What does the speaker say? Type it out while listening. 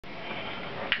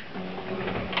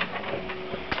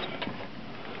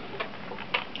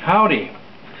Howdy.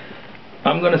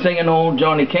 I'm going to sing an old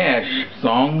Johnny Cash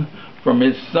song from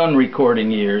his Sun recording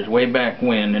years, way back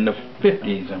when, in the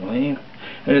 50s, I believe.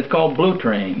 And it's called Blue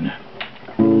Train.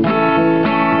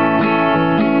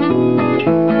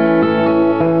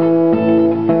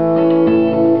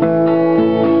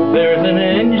 There's an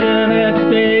engine at the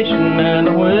station and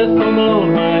the whistle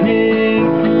blows my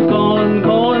name. Calling,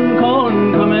 calling,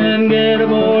 calling, come and get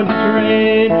aboard the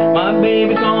train. My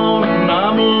baby's gone and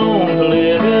I'm alone to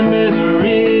live in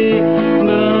misery. I'm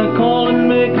gonna call and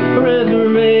make a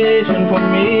reservation for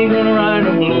me. Gonna ride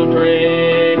a blue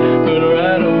train, gonna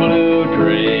ride a blue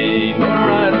train, gonna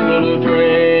ride a blue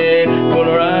train,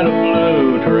 gonna ride a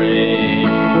blue train.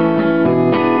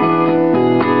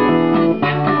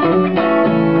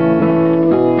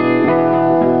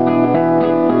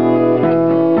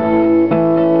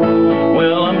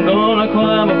 Well, I'm gonna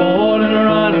climb aboard and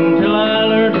ride until I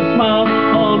learn to smile.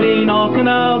 I'll be knocking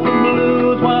out the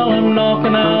blues while I'm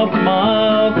knocking out the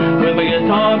miles, with my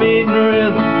guitar beating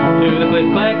rhythm to the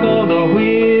click-clack of the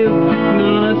wheels. I'm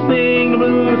gonna sing the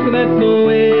blues 'cause that's the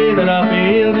way that I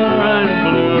feel. Gonna ride a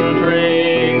blue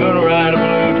train, gonna ride a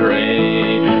blue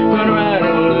train, gonna ride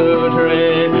a blue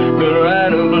train, gonna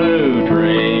ride a blue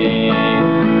train.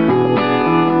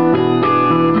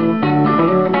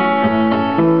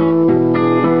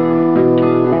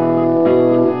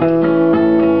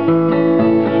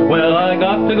 Well, I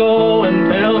got to go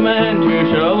and tell the man to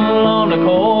shovel on the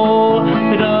coal.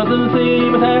 It doesn't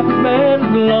seem half as bad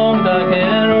as long as I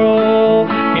can roll.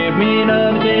 Give me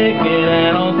another ticket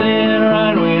and I'll stand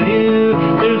right with you.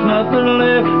 There's nothing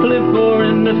left to live for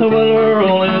in this world we're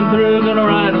rolling through. Gonna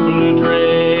ride a blue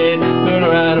train, gonna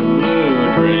ride a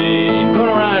blue train,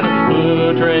 gonna ride a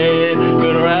blue train,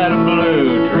 gonna ride a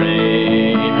blue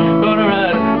train, gonna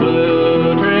ride a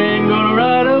blue train, gonna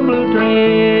ride a blue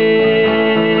train.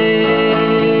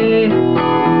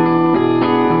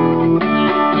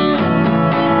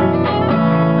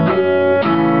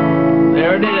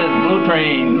 There it is, Blue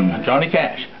Train, Johnny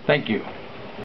Cash. Thank you.